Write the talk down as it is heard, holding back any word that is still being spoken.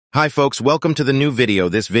Hi folks, welcome to the new video.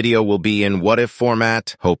 This video will be in what if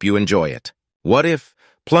format. Hope you enjoy it. What if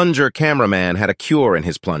Plunger Cameraman had a cure in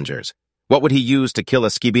his plungers? What would he use to kill a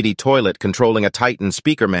Skibidi toilet controlling a Titan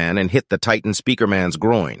Speakerman and hit the Titan Speakerman's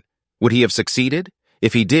groin? Would he have succeeded?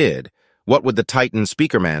 If he did, what would the Titan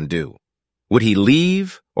Speakerman do? Would he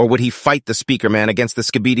leave, or would he fight the Speakerman against the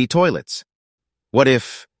Skibidi toilets? What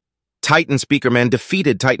if Titan Speakerman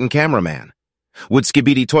defeated Titan Cameraman? Would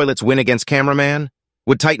Skibidi toilets win against Cameraman?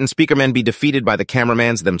 Would Titan Speakerman be defeated by the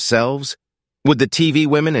cameramans themselves? Would the TV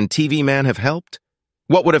women and TV man have helped?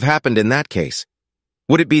 What would have happened in that case?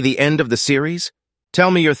 Would it be the end of the series? Tell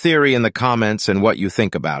me your theory in the comments and what you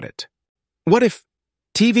think about it. What if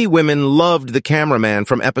TV women loved the cameraman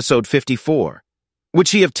from episode 54? Would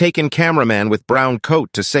she have taken Cameraman with brown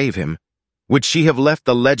coat to save him? Would she have left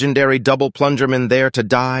the legendary double plungerman there to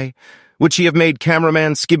die? Would she have made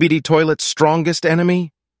Cameraman Skibidi Toilet's strongest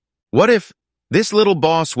enemy? What if this little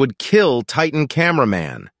boss would kill Titan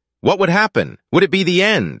Cameraman? What would happen? Would it be the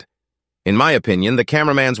end? In my opinion, the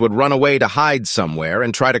cameramans would run away to hide somewhere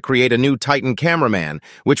and try to create a new Titan Cameraman,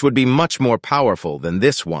 which would be much more powerful than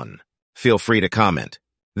this one. Feel free to comment.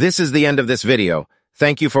 This is the end of this video.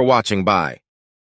 Thank you for watching. Bye.